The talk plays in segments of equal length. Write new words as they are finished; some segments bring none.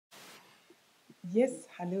Yes,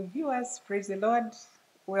 hello viewers, praise the Lord.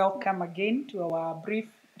 Welcome again to our brief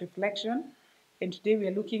reflection. And today we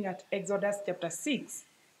are looking at Exodus chapter 6.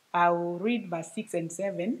 I will read verse 6 and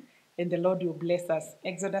 7, and the Lord will bless us.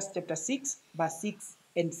 Exodus chapter 6, verse 6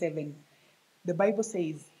 and 7. The Bible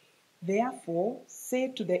says, "Therefore say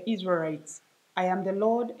to the Israelites, I am the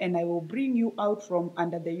Lord, and I will bring you out from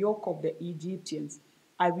under the yoke of the Egyptians.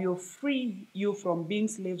 I will free you from being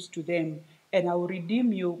slaves to them, and I will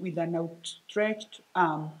redeem you with an outstretched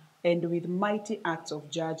arm and with mighty acts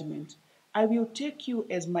of judgment. I will take you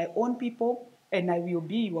as my own people, and I will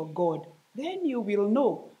be your God. Then you will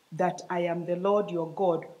know that I am the Lord your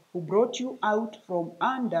God, who brought you out from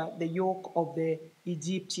under the yoke of the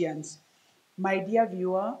Egyptians." My dear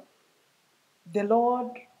viewer, the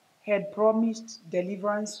Lord had promised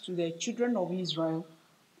deliverance to the children of Israel,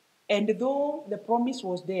 and though the promise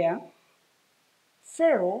was there,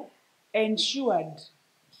 Pharaoh ensured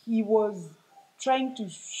he was trying to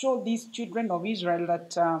show these children of Israel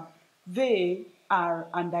that they are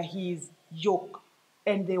under his yoke,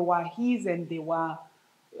 and they were his, and they were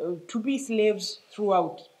to be slaves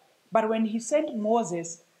throughout. But when he sent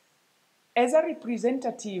Moses as a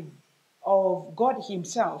representative of God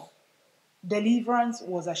himself, deliverance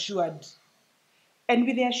was assured. And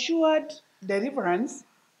with the assured deliverance,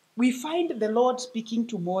 we find the Lord speaking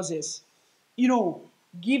to Moses,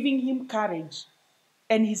 giving him courage.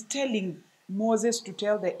 And he's telling Moses to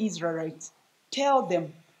tell the Israelites, tell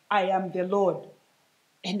them, I am the Lord,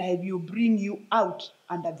 and I will bring you out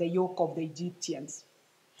under the yoke of the Egyptians.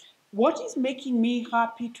 What is making me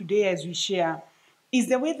happy today as we share is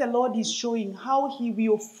the way the Lord is showing how he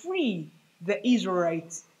will free the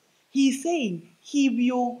Israelites. He is saying he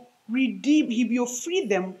will redeem, he will free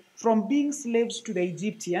them from being slaves to the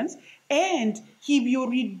Egyptians, and he will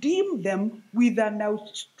redeem them with an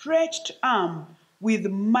outstretched arm, with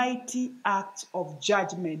mighty acts of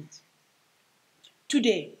judgment.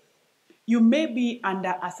 Today, you may be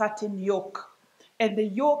under a certain yoke, and the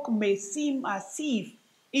yoke may seem as if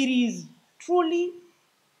it is truly,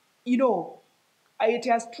 it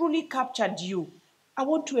has truly captured you. I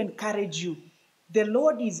want to encourage you. The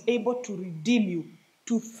Lord is able to redeem you,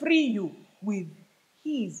 to free you with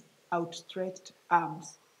his outstretched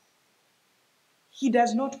arms. He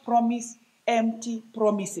does not promise empty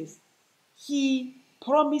promises. He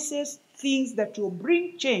promises things that will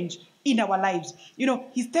bring change in our lives.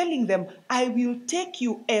 He's telling them, I will take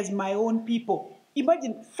you as my own people.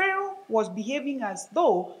 Imagine, Pharaoh was behaving as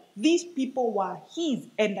though these people were his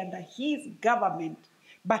and under his government.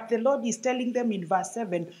 But the Lord is telling them in verse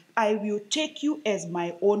 7, I will take you as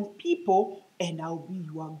my own people, and I'll be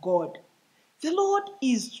your God. The Lord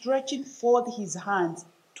is stretching forth his hands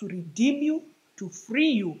to redeem you, to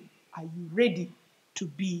free you. Are you ready to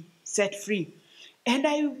be set free? And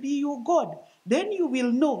I will be your God. Then you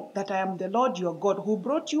will know that I am the Lord your God, who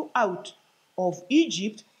brought you out of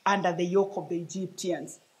Egypt under the yoke of the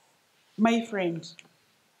Egyptians. My friend,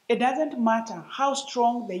 it doesn't matter how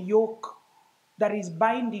strong the yoke that is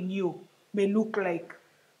binding you may look like.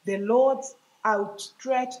 The Lord's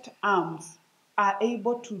outstretched arms are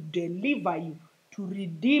able to deliver you, to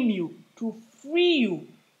redeem you, to free you,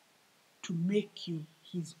 to make you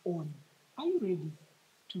his own. Are you ready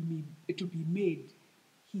to be made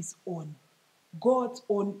his own? God's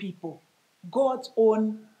own people, God's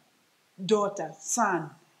own daughter, son.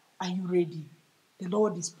 Are you ready? The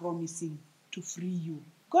Lord is promising to free you.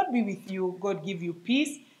 God be with you. God give you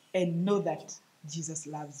peace, and know that Jesus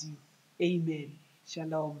loves you. Amen.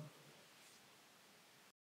 Shalom.